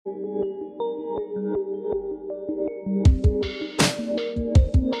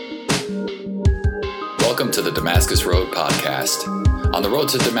Welcome to the Damascus Road podcast. On the road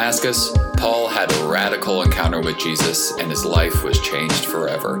to Damascus, Paul had a radical encounter with Jesus and his life was changed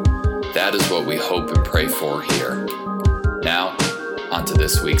forever. That is what we hope and pray for here. Now, on to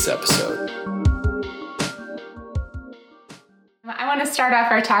this week's episode. I want to start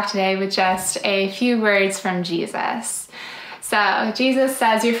off our talk today with just a few words from Jesus. So Jesus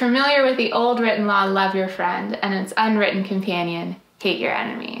says, you're familiar with the old written law, love your friend, and its unwritten companion, hate your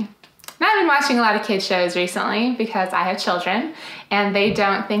enemy. Now, I've been watching a lot of kids shows recently because I have children and they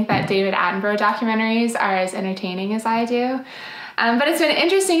don't think that David Attenborough documentaries are as entertaining as I do. But it's been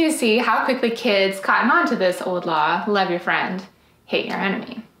interesting to see how quickly kids cotton on to this old law, love your friend, hate your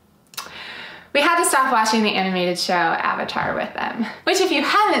enemy. We had to stop watching the animated show Avatar with them, which if you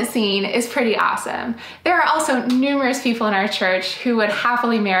haven't seen is pretty awesome. There are also numerous people in our church who would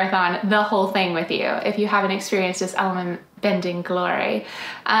happily marathon the whole thing with you if you haven't experienced this element-bending glory,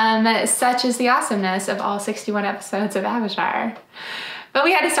 such as the awesomeness of all 61 episodes of Avatar. But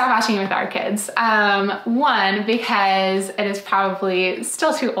we had to stop watching it with our kids. One, because it is probably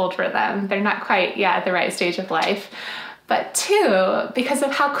still too old for them. They're not quite yet at the right stage of life. But two, because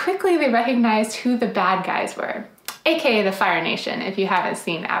of how quickly they recognized who the bad guys were, aka the Fire Nation, if you haven't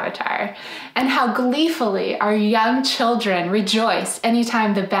seen Avatar, and how gleefully our young children rejoiced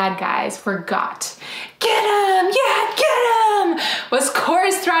anytime the bad guys were got. Get him! Yeah, get him! Was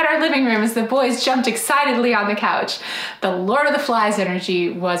chorused throughout our living room as the boys jumped excitedly on the couch. The Lord of the Flies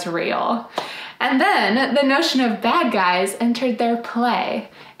energy was real. And then the notion of bad guys entered their play,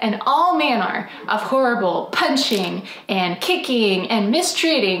 and all manner of horrible punching and kicking and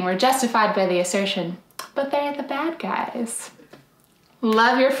mistreating were justified by the assertion, but they're the bad guys.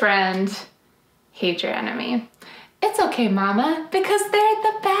 Love your friend, hate your enemy. It's okay, Mama, because they're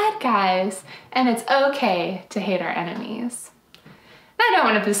the bad guys, and it's okay to hate our enemies. I don't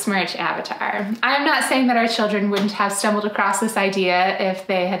want to besmirch Avatar. I'm not saying that our children wouldn't have stumbled across this idea if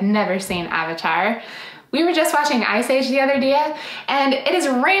they had never seen Avatar. We were just watching Ice Age the other day, and it is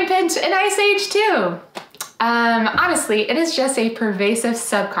rampant in Ice Age too. Honestly, it is just a pervasive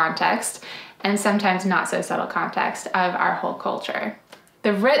subcontext, and sometimes not so subtle context, of our whole culture.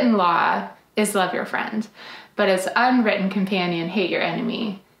 The written law is love your friend, but its unwritten companion, hate your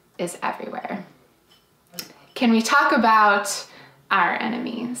enemy, is everywhere. Can we talk about our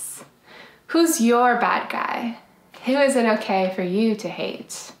enemies? Who's your bad guy? Who is it okay for you to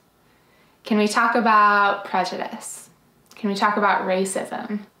hate? Can we talk about prejudice? Can we talk about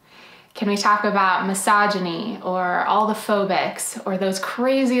racism? Can we talk about misogyny or all the phobics or those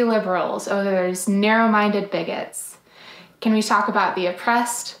crazy liberals or those narrow-minded bigots? Can we talk about the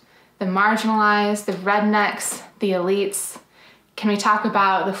oppressed, the marginalized, the rednecks, the elites? Can we talk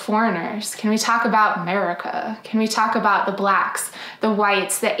about the foreigners? Can we talk about America? Can we talk about the blacks, the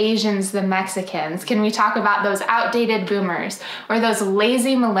whites, the Asians, the Mexicans? Can we talk about those outdated boomers or those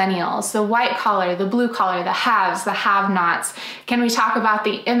lazy millennials, the white collar, the blue collar, the haves, the have-nots? Can we talk about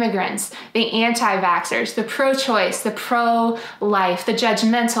the immigrants, the anti-vaxxers, the pro-choice, the pro-life, the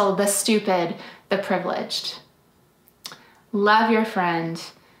judgmental, the stupid, the privileged? Love your friend,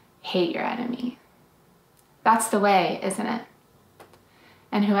 hate your enemy. That's the way, isn't it?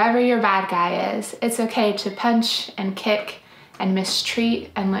 And whoever your bad guy is, it's okay to punch and kick and mistreat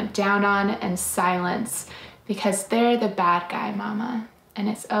and look down on and silence because they're the bad guy, Mama, and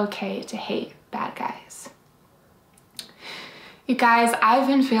it's okay to hate bad guys. You guys, I've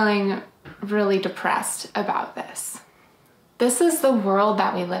been feeling really depressed about this. This is the world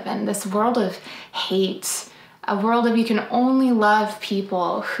that we live in, this world of hate, a world of you can only love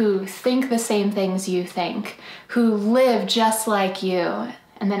people who think the same things you think, who live just like you,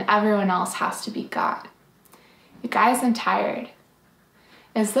 and then everyone else has to be God. You guys, I'm tired.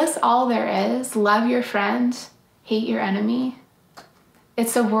 Is this all there is? Love your friend, hate your enemy?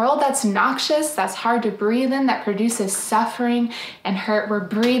 It's a world that's noxious, that's hard to breathe in, that produces suffering and hurt. We're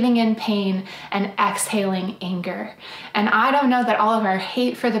breathing in pain and exhaling anger. And I don't know that all of our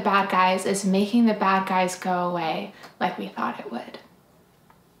hate for the bad guys is making the bad guys go away like we thought it would.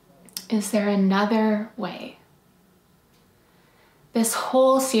 Is there another way? This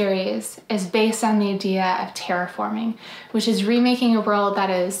whole series is based on the idea of terraforming, which is remaking a world that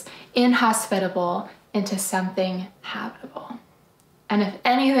is inhospitable into something habitable. And if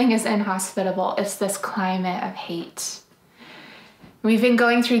anything is inhospitable, it's this climate of hate. We've been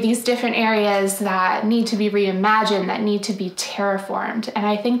going through these different areas that need to be reimagined, that need to be terraformed. And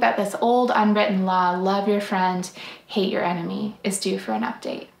I think that this old unwritten law, love your friend, hate your enemy, is due for an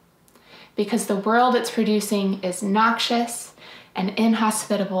update. Because the world it's producing is noxious and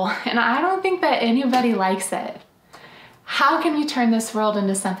inhospitable, and I don't think that anybody likes it. How can we turn this world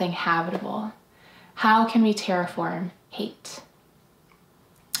into something habitable? How can we terraform hate?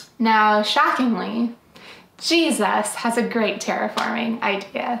 Now, shockingly, Jesus has a great terraforming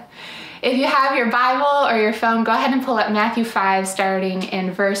idea. If you have your Bible or your phone, go ahead and pull up Matthew 5, starting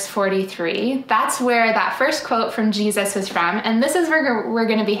in verse 43. That's where that first quote from Jesus was from, and this is where we're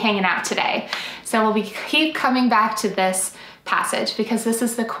going to be hanging out today. So we'll keep coming back to this passage because this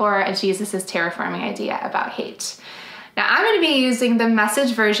is the core of Jesus' terraforming idea about hate. Now, I'm going to be using the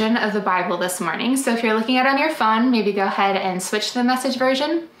Message version of the Bible this morning. So if you're looking at it on your phone, maybe go ahead and switch to the Message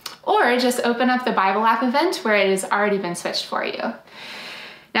version, or just open up the Bible app event where it has already been switched for you.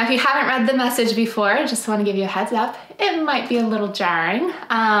 Now, if you haven't read the Message before, I just want to give you a heads up, it might be a little jarring,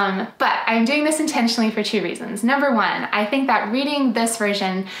 but I'm doing this intentionally for two reasons. Number one, I think that reading this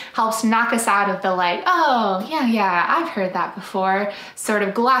version helps knock us out of the like, oh, yeah, I've heard that before, sort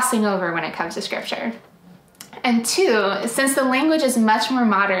of glossing over when it comes to scripture. And two, since the language is much more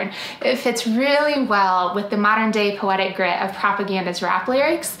modern, it fits really well with the modern day poetic grit of Propaganda's rap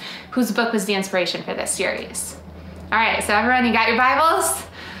lyrics, whose book was the inspiration for this series. All right, so everyone, you got your Bibles?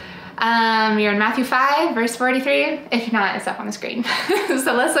 You're in Matthew 5, verse 43. If not, it's up on the screen.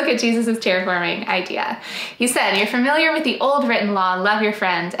 So let's look at Jesus' terraforming idea. He said, you're familiar with the old written law, love your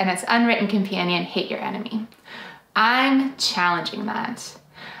friend, and its unwritten companion, hate your enemy. I'm challenging that.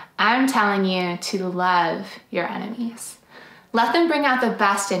 I'm telling you to love your enemies. Let them bring out the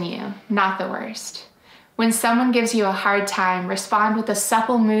best in you, not the worst. When someone gives you a hard time, respond with the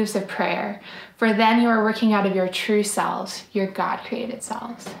supple moves of prayer, for then you are working out of your true selves, your God-created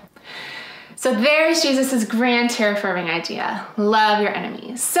selves. So there's Jesus' grand terraforming idea. Love your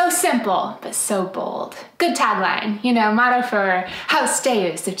enemies. So simple, but so bold. Good tagline, motto for House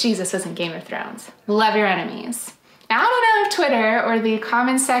Deus if Jesus was in Game of Thrones. Love your enemies. Now, I don't know if Twitter or the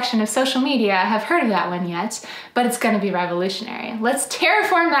comments section of social media have heard of that one yet, but it's going to be revolutionary. Let's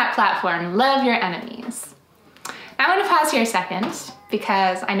terraform that platform. Love your enemies. Now, I want to pause here a second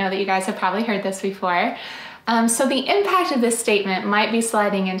because I know that you guys have probably heard this before. So the impact of this statement might be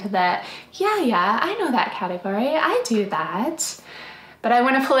sliding into the, yeah, I know that category. I do that. But I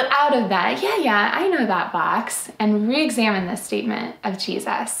want to pull it out of that, yeah, I know that box, and re-examine this statement of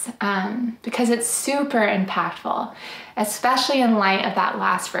Jesus because it's super impactful, especially in light of that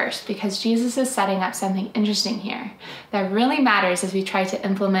last verse, because Jesus is setting up something interesting here that really matters as we try to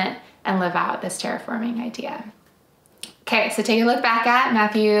implement and live out this terraforming idea. Okay, so take a look back at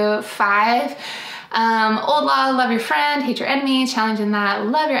Matthew 5. Old law, love your friend, hate your enemy, challenging that,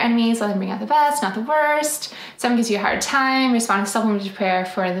 love your enemies, let them bring out the best, not the worst. Someone gives you a hard time, respond to supplementary prayer,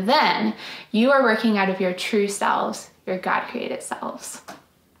 for then you are working out of your true selves, your God-created selves.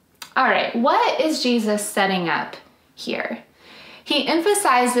 All right, what is Jesus setting up here? He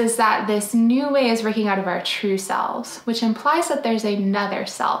emphasizes that this new way is working out of our true selves, which implies that there's another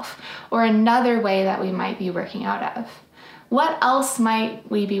self or another way that we might be working out of. What else might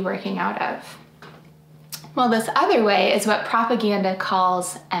we be working out of? Well, this other way is what propaganda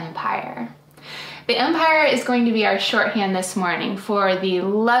calls empire. The empire is going to be our shorthand this morning for the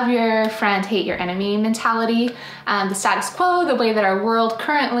love your friend, hate your enemy mentality, the status quo, the way that our world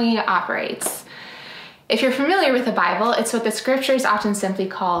currently operates. If you're familiar with the Bible, it's what the scriptures often simply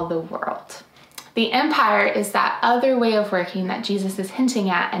call the world. The empire is that other way of working that Jesus is hinting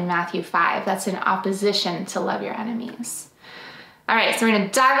at in Matthew 5. That's in opposition to love your enemies. All right, so we're going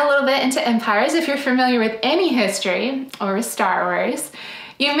to dive a little bit into empires. If you're familiar with any history or with Star Wars,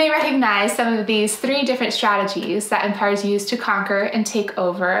 you may recognize some of these three different strategies that empires use to conquer and take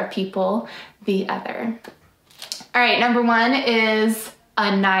over a people, the other. All right, number one is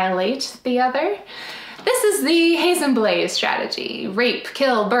annihilate the other. This is the Haze and Blaze strategy. Rape,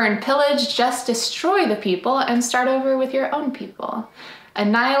 kill, burn, pillage, just destroy the people and start over with your own people.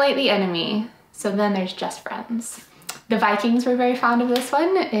 Annihilate the enemy, so then there's just friends. The Vikings were very fond of this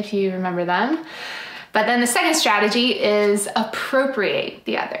one, if you remember them. But then the second strategy is appropriate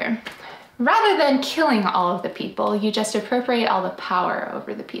the other. Rather than killing all of the people, you just appropriate all the power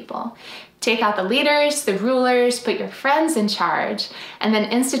over the people. Take out the leaders, the rulers, put your friends in charge, and then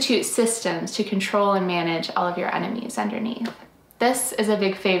institute systems to control and manage all of your enemies underneath. This is a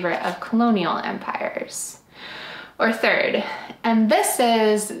big favorite of colonial empires. Or third, and this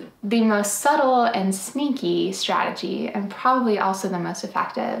is the most subtle and sneaky strategy, and probably also the most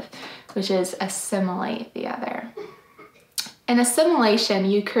effective, which is assimilate the other. In assimilation,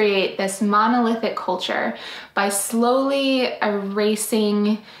 you create this monolithic culture by slowly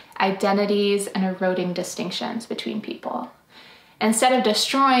erasing identities and eroding distinctions between people. Instead of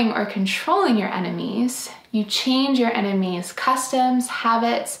destroying or controlling your enemies, you change your enemies' customs,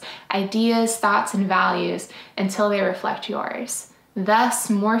 habits, ideas, thoughts, and values until they reflect yours. thus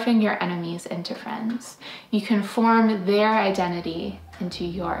morphing your enemies into friends. You can form their identity into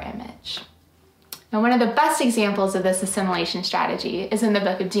your image. Now, one of the best examples of this assimilation strategy is in the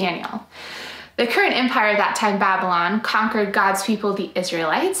book of Daniel. The current empire at that time, Babylon, conquered God's people, the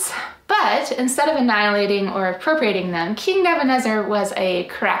Israelites, but instead of annihilating or appropriating them, King Nebuchadnezzar was a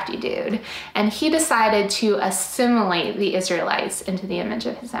crafty dude, and he decided to assimilate the Israelites into the image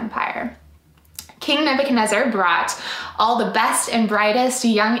of his empire. King Nebuchadnezzar brought all the best and brightest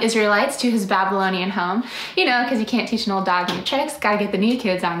young Israelites to his Babylonian home, because you can't teach an old dog new tricks, gotta get the new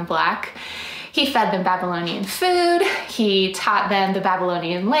kids on the block. He fed them Babylonian food. He taught them the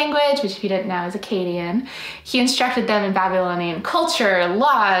Babylonian language, which if you didn't know is Akkadian. He instructed them in Babylonian culture,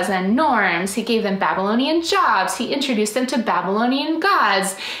 laws, and norms. He gave them Babylonian jobs. He introduced them to Babylonian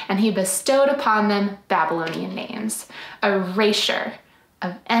gods, and he bestowed upon them Babylonian names, erasure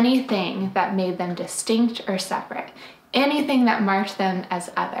of anything that made them distinct or separate, anything that marked them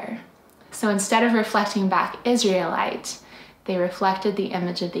as other. So instead of reflecting back Israelite, they reflected the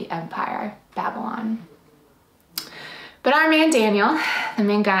image of the empire, Babylon. But our man Daniel, the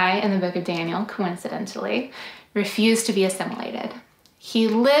main guy in the book of Daniel, coincidentally, refused to be assimilated. He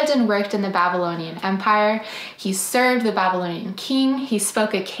lived and worked in the Babylonian Empire. He served the Babylonian king. He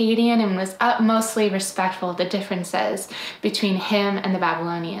spoke Akkadian and was utmostly respectful of the differences between him and the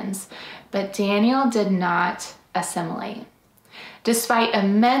Babylonians. But Daniel did not assimilate. Despite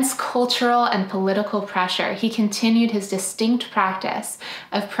immense cultural and political pressure, he continued his distinct practice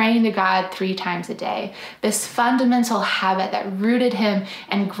of praying to God 3 times a day, this fundamental habit that rooted him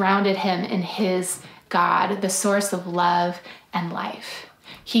and grounded him in his God, the source of love and life.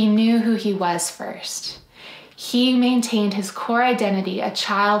 He knew who he was first. He maintained his core identity, a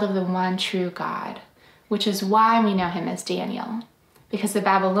child of the one true God, which is why we know him as Daniel, because the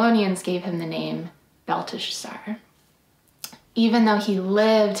Babylonians gave him the name Belteshazzar. Even though he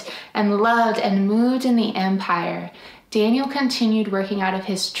lived and loved and moved in the empire, Daniel continued working out of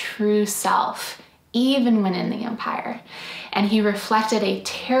his true self, even when in the empire. And he reflected a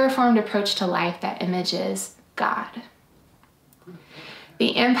terraformed approach to life that images God.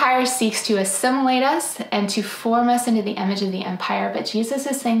 The empire seeks to assimilate us and to form us into the image of the empire, but Jesus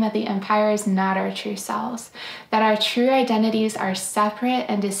is saying that the empire is not our true selves, that our true identities are separate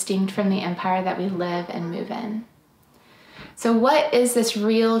and distinct from the empire that we live and move in. So what is this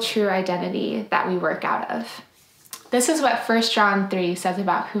real true identity that we work out of? This is what 1 John 3 says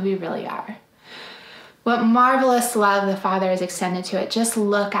about who we really are. What marvelous love the Father has extended to it. Just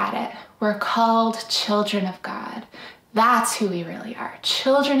look at it. We're called children of God. That's who we really are.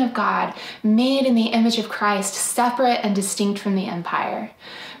 Children of God, made in the image of Christ, separate and distinct from the empire.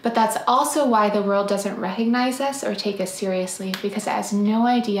 But that's also why the world doesn't recognize us or take us seriously, because it has no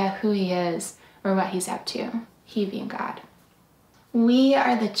idea who he is or what he's up to, he being God. We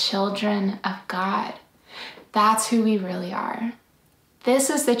are the children of God. That's who we really are. This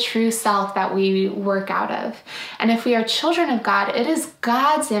is the true self that we work out of. And if we are children of God, it is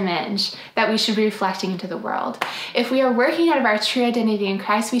God's image that we should be reflecting into the world. If we are working out of our true identity in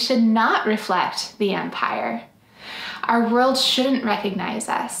Christ, we should not reflect the empire. Our world shouldn't recognize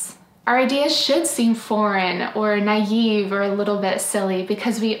us. Our ideas should seem foreign or naive or a little bit silly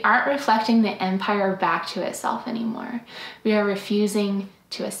because we aren't reflecting the empire back to itself anymore. We are refusing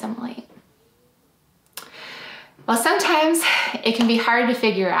to assimilate. Well, sometimes it can be hard to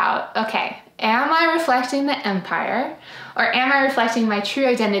figure out, okay, am I reflecting the empire or am I reflecting my true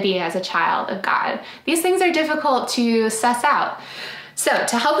identity as a child of God? These things are difficult to suss out. So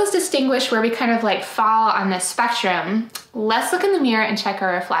to help us distinguish where we kind of fall on this spectrum, let's look in the mirror and check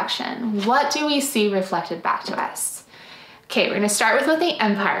our reflection. What do we see reflected back to us? Okay, we're gonna start with what the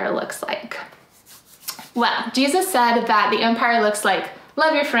empire looks like. Well, Jesus said that the empire looks like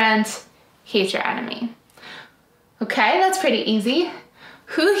love your friend, hate your enemy. Okay, that's pretty easy.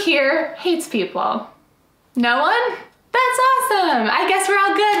 Who here hates people? No one? That's awesome. I guess we're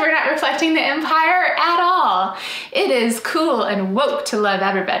all good. We're not reflecting the empire at all. It is cool and woke to love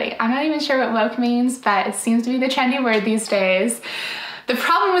everybody. I'm not even sure what woke means, but it seems to be the trendy word these days. The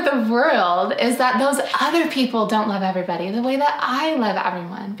problem with the world is that those other people don't love everybody the way that I love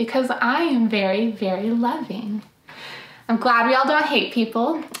everyone, because I am very, very loving. I'm glad we all don't hate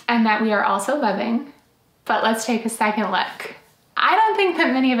people and that we are also loving, but let's take a second look. I don't think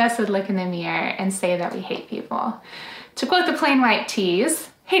that many of us would look in the mirror and say that we hate people. To quote the Plain White Tees,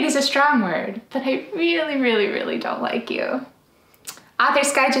 hate is a strong word, but I really, really, really don't like you. Author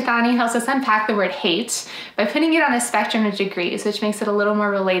Skye Jethani helps us unpack the word hate by putting it on a spectrum of degrees, which makes it a little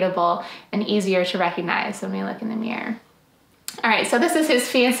more relatable and easier to recognize when we look in the mirror. All right, so this is his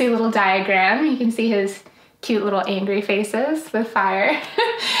fancy little diagram. You can see his cute little angry faces with fire.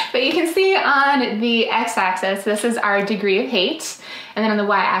 But you can see on the x-axis, this is our degree of hate. And then on the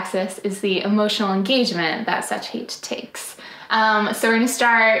y-axis is the emotional engagement that such hate takes. So we're going to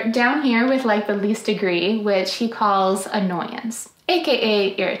start down here with like the least degree, which he calls annoyance,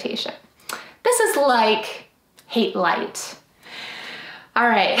 aka irritation. This is like hate light. All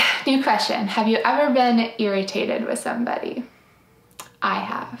right, new question. Have you ever been irritated with somebody? I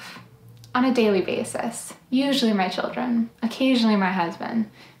have. On a daily basis. Usually my children, occasionally my husband,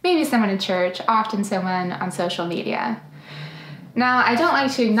 maybe someone in church, often someone on social media. Now, I don't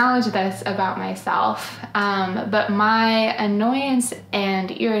like to acknowledge this about myself, but my annoyance and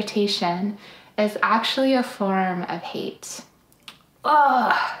irritation is actually a form of hate.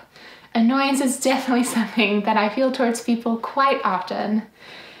 Ugh. Annoyance is definitely something that I feel towards people quite often.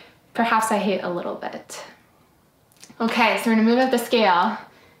 Perhaps I hate a little bit. Okay, so we're gonna move up the scale.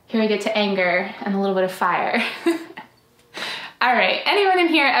 Here we get to anger and a little bit of fire. All right, anyone in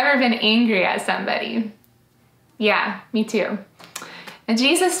here ever been angry at somebody? Yeah, me too. And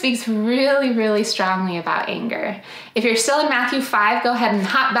Jesus speaks really, really strongly about anger. If you're still in Matthew 5, go ahead and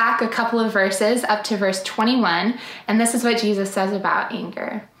hop back a couple of verses up to verse 21, and this is what Jesus says about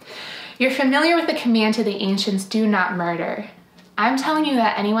anger. You're familiar with the command to the ancients, do not murder. I'm telling you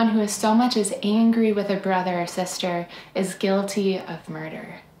that anyone who is so much as angry with a brother or sister is guilty of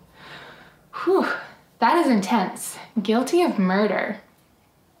murder. Whew, that is intense. Guilty of murder.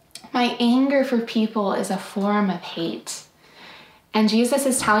 My anger for people is a form of hate. And Jesus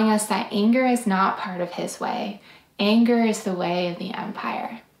is telling us that anger is not part of his way. Anger is the way of the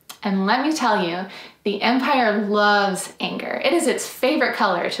empire. And let me tell you, the empire loves anger. It is its favorite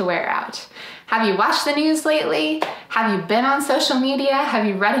color to wear out. Have you watched the news lately? Have you been on social media? Have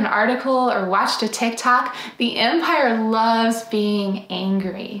you read an article or watched a TikTok? The empire loves being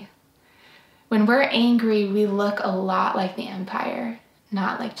angry. When we're angry, we look a lot like the empire,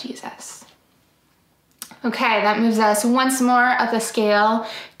 not like Jesus. Okay, that moves us once more up the scale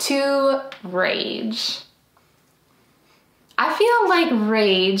to rage. I feel like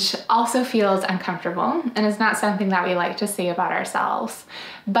rage also feels uncomfortable and is not something that we like to say about ourselves.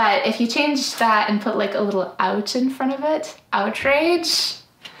 But if you change that and put like a little ouch in front of it, outrage,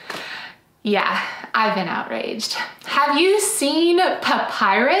 yeah, I've been outraged. Have you seen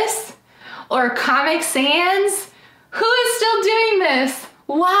Papyrus or Comic Sans? Who is still doing this?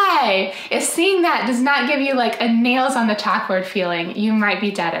 Why? If seeing that does not give you like a nails on the chalkboard feeling, you might be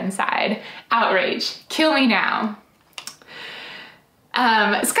dead inside. Outrage. Kill me now.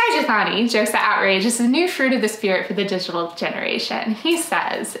 Sky Jethani jokes that outrage is the new fruit of the spirit for the digital generation. He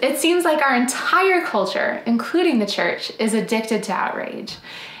says, it seems like our entire culture, including the church, is addicted to outrage.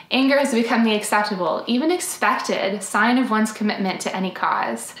 Anger has become the acceptable, even expected, sign of one's commitment to any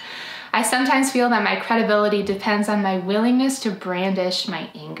cause. I sometimes feel that my credibility depends on my willingness to brandish my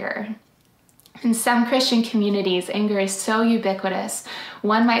anger. In some Christian communities, anger is so ubiquitous,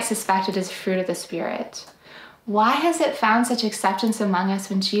 one might suspect it is fruit of the Spirit. Why has it found such acceptance among us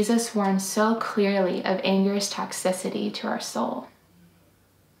when Jesus warns so clearly of anger's toxicity to our soul?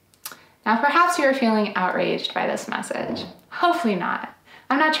 Now, perhaps you are feeling outraged by this message. Hopefully not.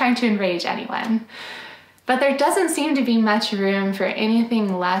 I'm not trying to enrage anyone. But there doesn't seem to be much room for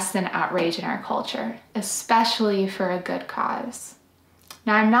anything less than outrage in our culture, especially for a good cause.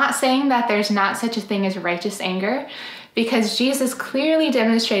 Now, I'm not saying that there's not such a thing as righteous anger, because Jesus clearly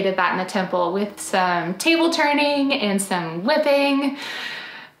demonstrated that in the temple with some table turning and some whipping.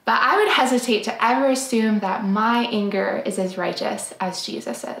 But I would hesitate to ever assume that my anger is as righteous as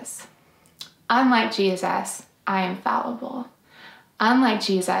Jesus's. Unlike Jesus, I am fallible. Unlike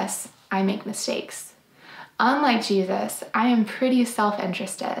Jesus, I make mistakes. Unlike Jesus, I am pretty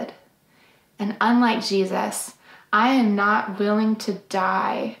self-interested. And unlike Jesus, I am not willing to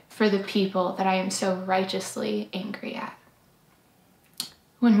die for the people that I am so righteously angry at.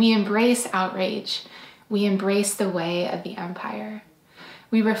 When we embrace outrage, we embrace the way of the empire.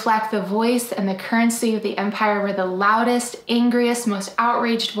 We reflect the voice and the currency of the empire where the loudest, angriest, most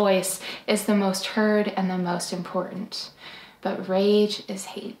outraged voice is the most heard and the most important. But rage is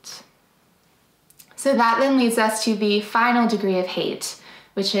hate. So that then leads us to the final degree of hate,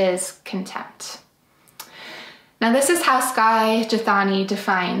 which is contempt. Now this is how Sky Jethani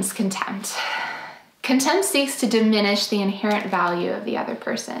defines contempt. Contempt seeks to diminish the inherent value of the other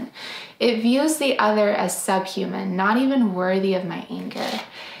person. It views the other as subhuman, not even worthy of my anger.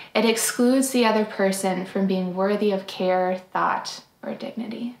 It excludes the other person from being worthy of care, thought, or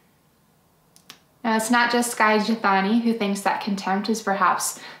dignity. Now it's not just Sky Jethani who thinks that contempt is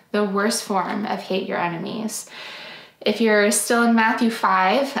perhaps the worst form of hate your enemies. If you're still in Matthew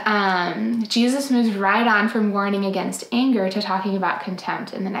 5, Jesus moves right on from warning against anger to talking about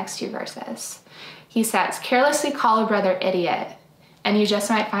contempt in the next few verses. He says, carelessly call a brother idiot, and you just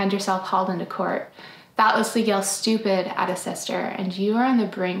might find yourself hauled into court. Thoughtlessly yell stupid at a sister, and you are on the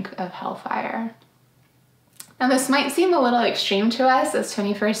brink of hellfire. Now, this might seem a little extreme to us as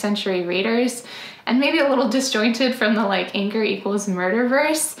 21st century readers, and maybe a little disjointed from the anger equals murder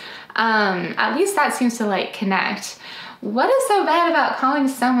verse. At least that seems to connect. What is so bad about calling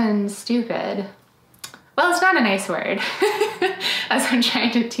someone stupid? Well, it's not a nice word, as I'm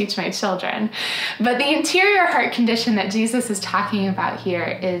trying to teach my children. But the interior heart condition that Jesus is talking about here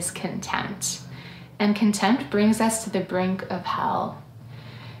is contempt. And contempt brings us to the brink of hell.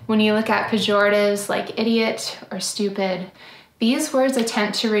 When you look at pejoratives like idiot or stupid, these words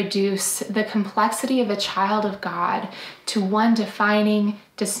attempt to reduce the complexity of a child of God to one defining,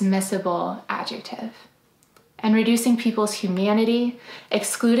 dismissible adjective. And reducing people's humanity,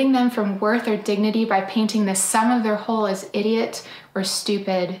 excluding them from worth or dignity by painting the sum of their whole as idiot or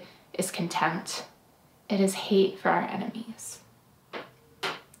stupid is contempt. It is hate for our enemies.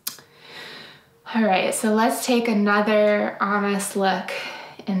 All right, so let's take another honest look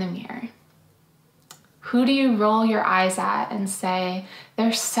in the mirror. Who do you roll your eyes at and say,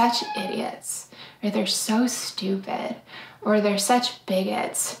 they're such idiots, or they're so stupid, or they're such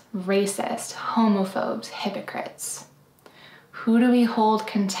bigots, racist, homophobes, hypocrites? Who do we hold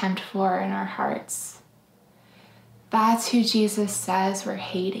contempt for in our hearts? That's who Jesus says we're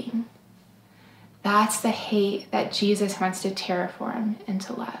hating. That's the hate that Jesus wants to terraform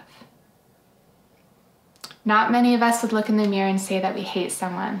into love. Not many of us would look in the mirror and say that we hate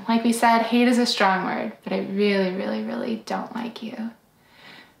someone. Like we said, hate is a strong word, but I really, really, really don't like you.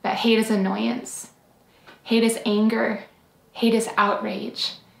 But hate is annoyance. Hate is anger. Hate is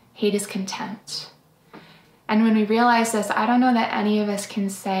outrage. Hate is contempt. And when we realize this, I don't know that any of us can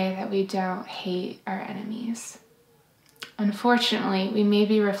say that we don't hate our enemies. Unfortunately, we may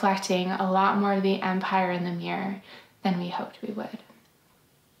be reflecting a lot more of the empire in the mirror than we hoped we would.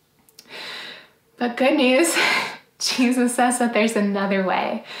 But good news, Jesus says that there's another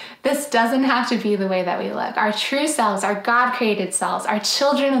way. This doesn't have to be the way that we look. Our true selves, our God-created selves, our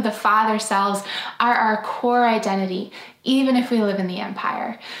children of the Father selves are our core identity, even if we live in the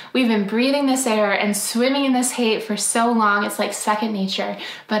empire. We've been breathing this air and swimming in this hate for so long, it's like second nature,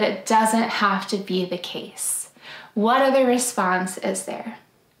 but it doesn't have to be the case. What other response is there?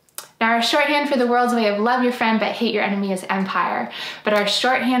 Now, our shorthand for the world's way of love your friend but hate your enemy is empire. But our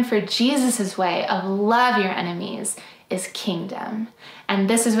shorthand for Jesus' way of love your enemies is kingdom. And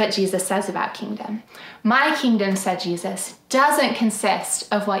this is what Jesus says about kingdom. My kingdom, said Jesus, doesn't consist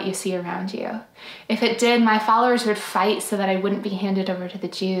of what you see around you. If it did, my followers would fight so that I wouldn't be handed over to the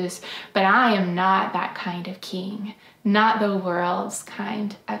Jews. But I am not that kind of king, not the world's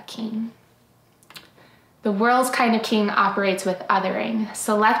kind of king. The world's kind of king operates with othering,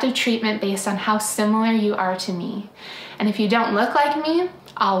 selective treatment based on how similar you are to me. And if you don't look like me,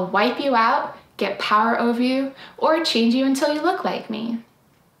 I'll wipe you out, get power over you, or change you until you look like me.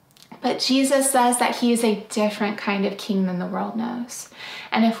 But Jesus says that he is a different kind of king than the world knows.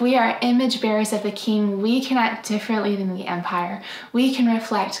 And if we are image bearers of the king, we can act differently than the empire. We can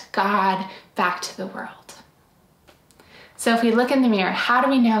reflect God back to the world. So if we look in the mirror, how do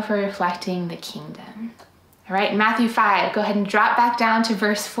we know if we're reflecting the kingdom? All right, Matthew 5, go ahead and drop back down to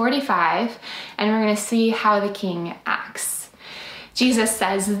verse 45, and we're going to see how the king acts. Jesus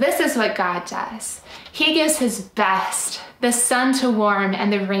says, this is what God does. He gives his best, the sun to warm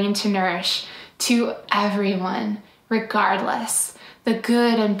and the rain to nourish, to everyone, regardless, the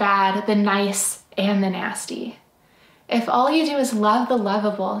good and bad, the nice and the nasty. If all you do is love the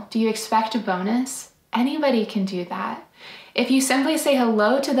lovable, do you expect a bonus? Anybody can do that. If you simply say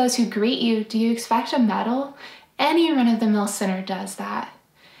hello to those who greet you, do you expect a medal? Any run-of-the-mill sinner does that.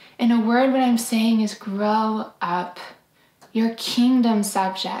 In a word, what I'm saying is grow up. You're kingdom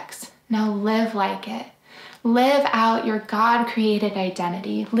subjects. Now live like it. Live out your God-created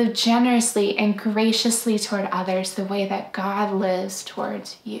identity. Live generously and graciously toward others the way that God lives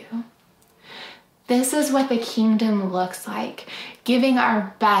towards you. This is what the kingdom looks like, giving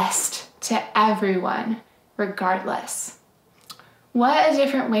our best to everyone, regardless. What a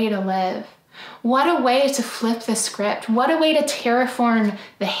different way to live. What a way to flip the script. What a way to terraform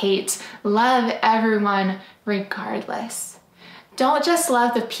the hate. Love everyone regardless. Don't just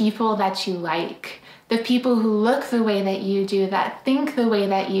love the people that you like, the people who look the way that you do, that think the way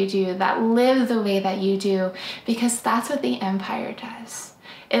that you do, that live the way that you do, because that's what the empire does.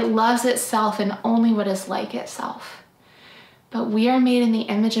 It loves itself and only what is like itself. But we are made in the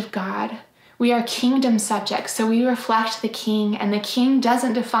image of God. We are kingdom subjects, so we reflect the king, and the king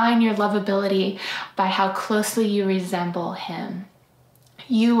doesn't define your lovability by how closely you resemble him.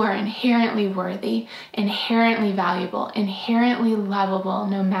 You are inherently worthy, inherently valuable, inherently lovable,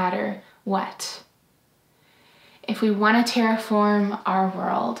 no matter what. If we want to terraform our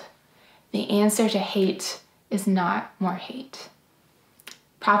world, the answer to hate is not more hate.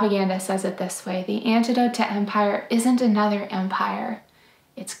 Propaganda says it this way: the antidote to empire isn't another empire,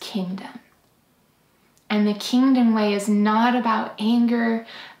 it's kingdom. And the kingdom way is not about anger,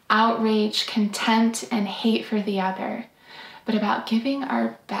 outrage, contempt, and hate for the other, but about giving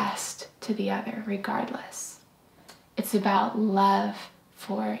our best to the other regardless. It's about love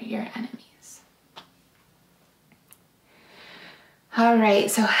for your enemies. All right,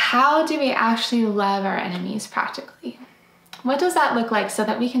 so how do we actually love our enemies practically? What does that look like so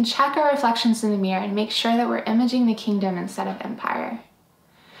that we can check our reflections in the mirror and make sure that we're imaging the kingdom instead of empire?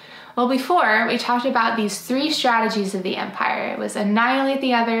 Well, before, we talked about these 3 strategies of the empire. It was annihilate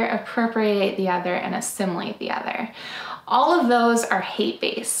the other, appropriate the other, and assimilate the other. All of those are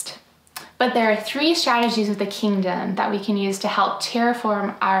hate-based. But there are 3 strategies of the kingdom that we can use to help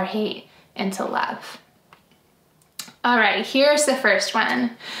terraform our hate into love. All right, here's the first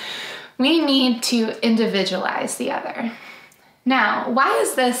one. We need to individualize the other. Now, why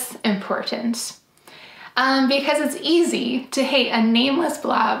is this important? Because it's easy to hate a nameless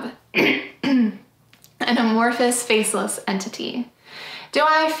blob, an amorphous, faceless entity. Do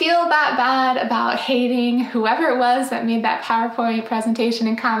I feel that bad about hating whoever it was that made that PowerPoint presentation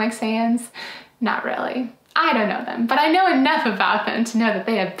in Comic Sans? Not really. I don't know them, but I know enough about them to know that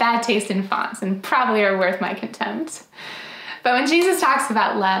they have bad taste in fonts and probably are worth my contempt. But when Jesus talks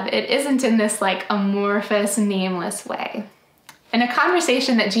about love, it isn't in this like amorphous, nameless way. In a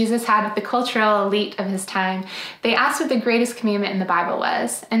conversation that Jesus had with the cultural elite of his time, they asked what the greatest commandment in the Bible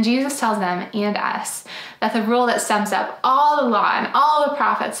was. And Jesus tells them and us that the rule that sums up all the law and all the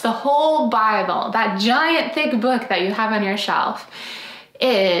prophets, the whole Bible, that giant thick book that you have on your shelf,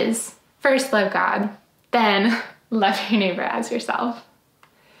 is first love God, then love your neighbor as yourself.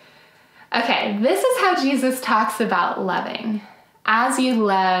 Okay, this is how Jesus talks about loving. As you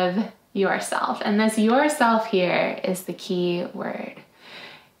love yourself. And this yourself here is the key word.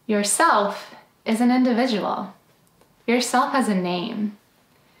 Yourself is an individual. Yourself has a name.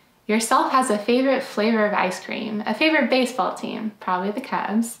 Yourself has a favorite flavor of ice cream, a favorite baseball team, probably the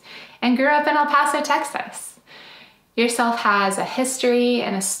Cubs, and grew up in El Paso, Texas. Yourself has a history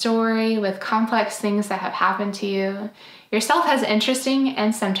and a story with complex things that have happened to you. Yourself has interesting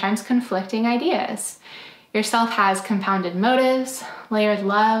and sometimes conflicting ideas. Yourself has compounded motives, layered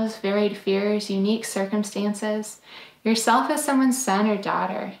loves, varied fears, unique circumstances. Yourself is someone's son or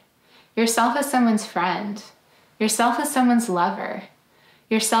daughter. Yourself is someone's friend. Yourself is someone's lover.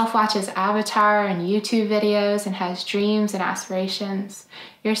 Yourself watches Avatar and YouTube videos and has dreams and aspirations.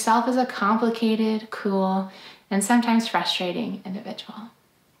 Yourself is a complicated, cool, and sometimes frustrating individual.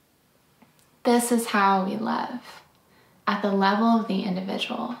 This is how we love, at the level of the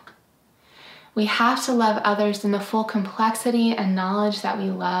individual. We have to love others in the full complexity and knowledge that we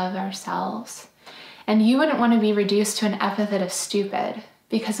love ourselves. And you wouldn't want to be reduced to an epithet of stupid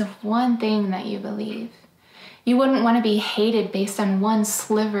because of one thing that you believe. You wouldn't want to be hated based on one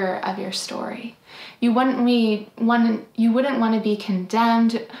sliver of your story. You wouldn't want to be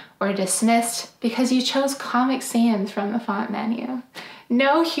condemned or dismissed because you chose Comic Sans from the font menu.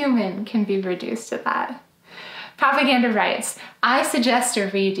 No human can be reduced to that. Propaganda writes, I suggest a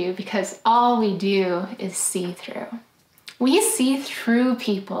redo because all we do is see through. We see through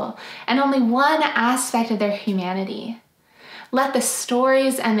people and only one aspect of their humanity. Let the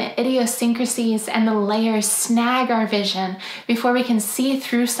stories and the idiosyncrasies and the layers snag our vision before we can see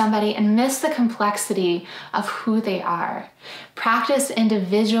through somebody and miss the complexity of who they are. Practice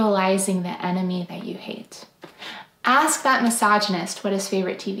individualizing the enemy that you hate. Ask that misogynist what his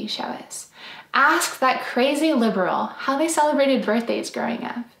favorite TV show is. Ask that crazy liberal how they celebrated birthdays growing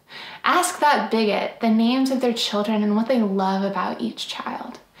up. Ask that bigot the names of their children and what they love about each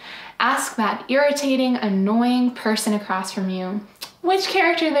child. Ask that irritating, annoying person across from you which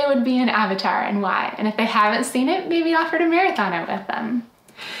character they would be in Avatar and why. And if they haven't seen it, maybe offer to marathon it with them.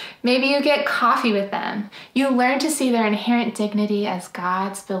 Maybe you get coffee with them. You learn to see their inherent dignity as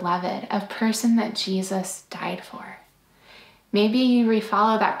God's beloved, a person that Jesus died for. Maybe you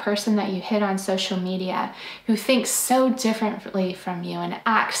refollow that person that you hit on social media who thinks so differently from you and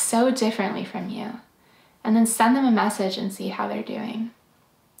acts so differently from you, and then send them a message and see how they're doing.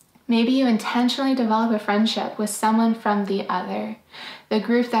 Maybe you intentionally develop a friendship with someone from the other, the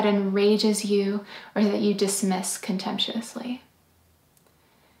group that enrages you or that you dismiss contemptuously.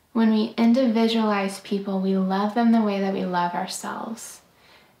 When we individualize people, we love them the way that we love ourselves,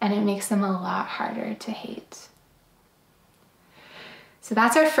 and it makes them a lot harder to hate. So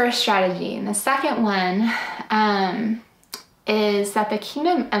that's our first strategy. And the second one is that the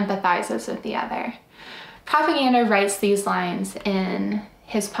kingdom empathizes with the other. Propaganda writes these lines in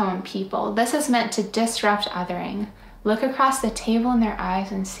his poem People. This is meant to disrupt othering. Look across the table in their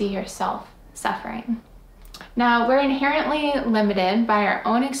eyes and see yourself suffering. Now, we're inherently limited by our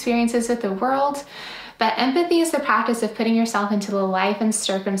own experiences with the world, but empathy is the practice of putting yourself into the life and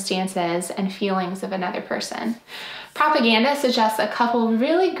circumstances and feelings of another person. Propaganda suggests a couple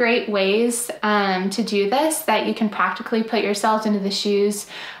really great ways to do this, that you can practically put yourself into the shoes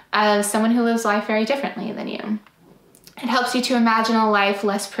of someone who lives life very differently than you. It helps you to imagine a life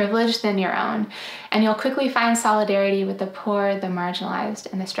less privileged than your own, and you'll quickly find solidarity with the poor, the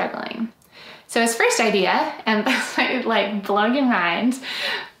marginalized, and the struggling. So his first idea, and this might like blow your mind,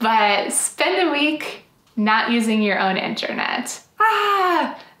 but spend a week not using your own internet.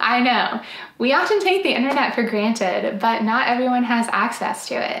 I know. We often take the internet for granted, but not everyone has access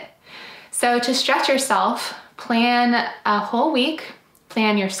to it. So to stretch yourself, plan a whole week.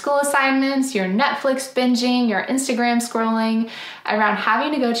 Plan your school assignments, your Netflix binging, your Instagram scrolling around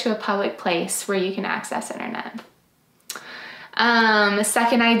having to go to a public place where you can access internet.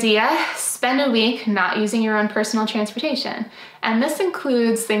 Second idea, spend a week not using your own personal transportation. And this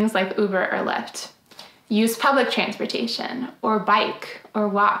includes things like Uber or Lyft. Use public transportation or bike or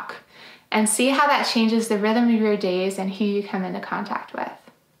walk, and see how that changes the rhythm of your days and who you come into contact with.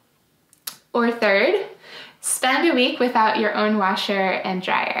 Or third, spend a week without your own washer and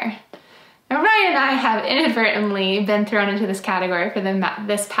dryer. Now, Ryan and I have inadvertently been thrown into this category for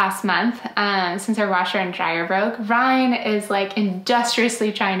this past month since our washer and dryer broke. Ryan is like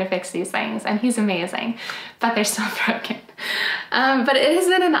industriously trying to fix these things, and he's amazing, but they're still broken. But it has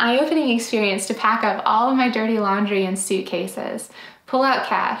been an eye-opening experience to pack up all of my dirty laundry in suitcases, pull out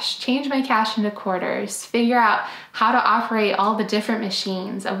cash, change my cash into quarters, figure out how to operate all the different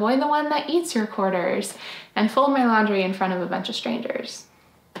machines, avoid the one that eats your quarters, and fold my laundry in front of a bunch of strangers.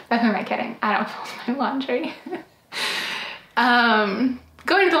 But who am I kidding? I don't fold my laundry.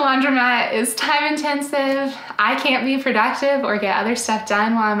 Going to the laundromat is time intensive. I can't be productive or get other stuff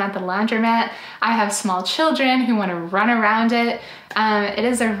done while I'm at the laundromat. I have small children who want to run around it. It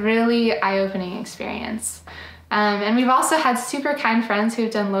is a really eye-opening experience. And we've also had super kind friends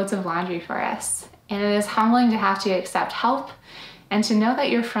who've done loads of laundry for us. And it is humbling to have to accept help and to know that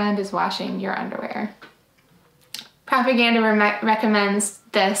your friend is washing your underwear. Propaganda recommends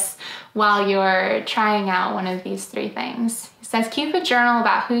this while you're trying out one of these three things. It says, keep a journal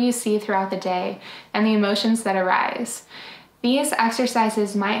about who you see throughout the day and the emotions that arise. These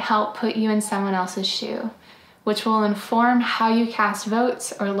exercises might help put you in someone else's shoe, which will inform how you cast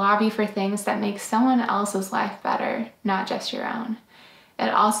votes or lobby for things that make someone else's life better, not just your own. It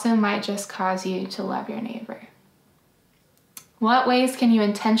also might just cause you to love your neighbor. What ways can you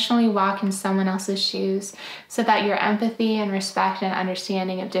intentionally walk in someone else's shoes so that your empathy and respect and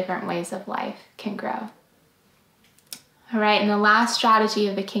understanding of different ways of life can grow? All right, and the last strategy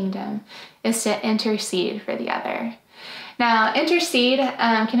of the kingdom is to intercede for the other. Now, intercede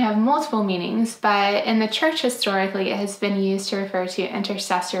can have multiple meanings, but in the church historically, it has been used to refer to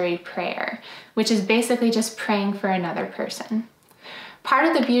intercessory prayer, which is basically just praying for another person. Part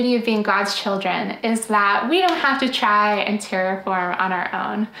of the beauty of being God's children is that we don't have to try and terraform on our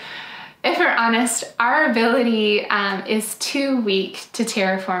own. If we're honest, our ability is too weak to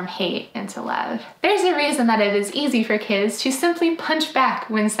terraform hate into love. There's a reason that it is easy for kids to simply punch back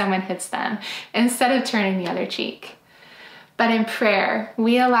when someone hits them instead of turning the other cheek. But in prayer,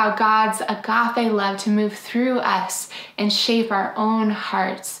 we allow God's agape love to move through us and shape our own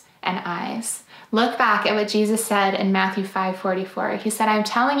hearts and eyes. Look back at what Jesus said in Matthew 5:44. He said, I'm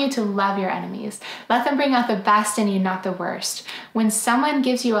telling you to love your enemies. Let them bring out the best in you, not the worst. When someone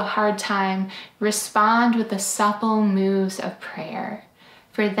gives you a hard time, respond with the supple moves of prayer.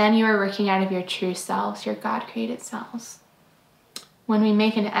 For then you are working out of your true selves, your God-created selves. When we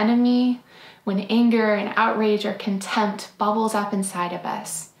make an enemy, when anger and outrage or contempt bubbles up inside of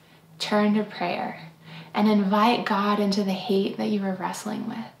us, turn to prayer and invite God into the hate that you are wrestling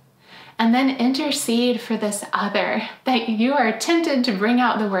with. And then intercede for this other that you are tempted to bring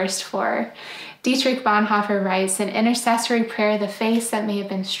out the worst for. Dietrich Bonhoeffer writes, in intercessory prayer, the face that may have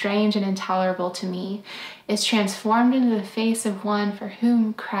been strange and intolerable to me is transformed into the face of one for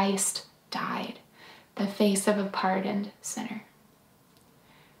whom Christ died, the face of a pardoned sinner.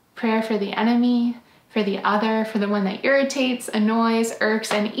 Prayer for the enemy, for the other, for the one that irritates, annoys,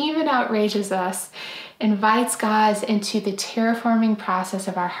 irks, and even outrages us invites God into the terraforming process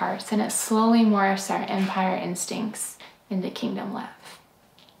of our hearts, and it slowly morphs our empire instincts into kingdom love.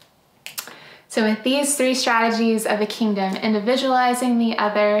 So with these 3 strategies of the kingdom, individualizing the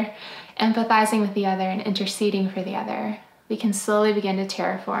other, empathizing with the other, and interceding for the other, we can slowly begin to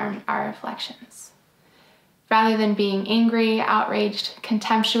terraform our reflections. Rather than being angry, outraged,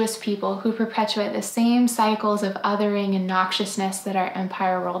 contemptuous people who perpetuate the same cycles of othering and noxiousness that our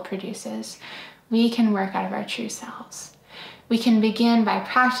empire world produces, we can work out of our true selves. We can begin by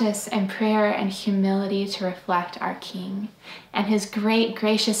practice and prayer and humility to reflect our King and his great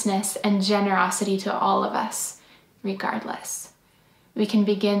graciousness and generosity to all of us, regardless. We can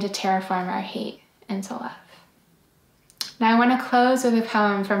begin to terraform our hate into love. Now I want to close with a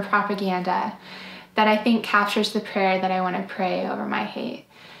poem from Propaganda that I think captures the prayer that I want to pray over my hate.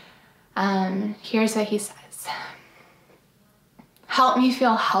 Here's what he says. Help me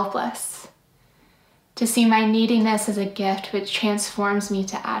feel helpless, to see my neediness as a gift which transforms me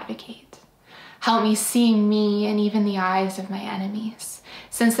to advocate. Help me see me in even the eyes of my enemies.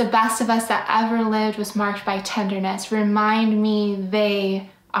 Since the best of us that ever lived was marked by tenderness, remind me they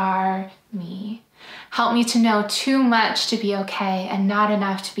are me. Help me to know too much to be okay and not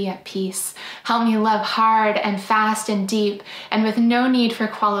enough to be at peace. Help me love hard and fast and deep and with no need for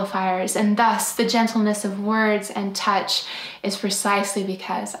qualifiers. And thus the gentleness of words and touch is precisely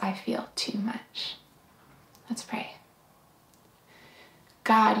because I feel too much. Let's pray.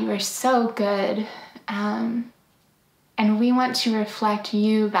 God, you are so good. And we want to reflect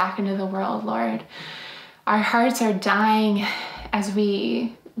you back into the world, Lord. Our hearts are dying as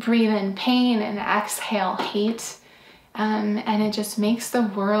we breathe in pain and exhale hate. And it just makes the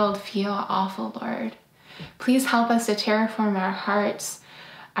world feel awful, Lord. Please help us to terraform our hearts,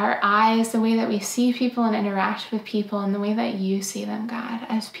 our eyes, the way that we see people and interact with people, and the way that you see them, God,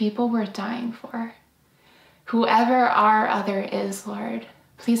 as people we're dying for. Whoever our other is, Lord,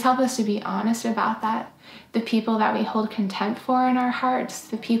 please help us to be honest about that. The people that we hold contempt for in our hearts,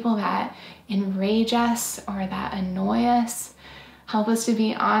 the people that enrage us or that annoy us, help us to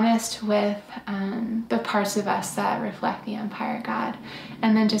be honest with the parts of us that reflect the empire, God,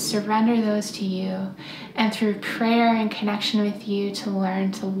 and then to surrender those to you, and through prayer and connection with you to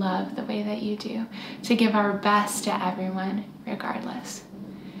learn to love the way that you do, to give our best to everyone regardless.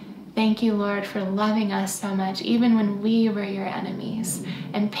 Thank you, Lord, for loving us so much, even when we were your enemies,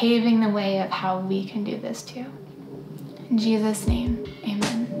 and paving the way of how we can do this too. In Jesus' name,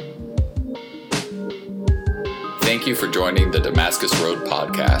 amen. Thank you for joining the Damascus Road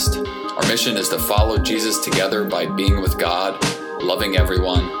podcast. Our mission is to follow Jesus together by being with God, loving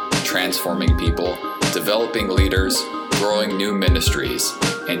everyone, transforming people, developing leaders, growing new ministries,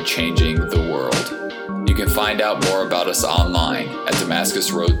 and changing the world. You can find out more about us online at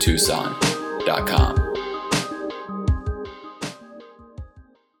DamascusRoadTucson.com.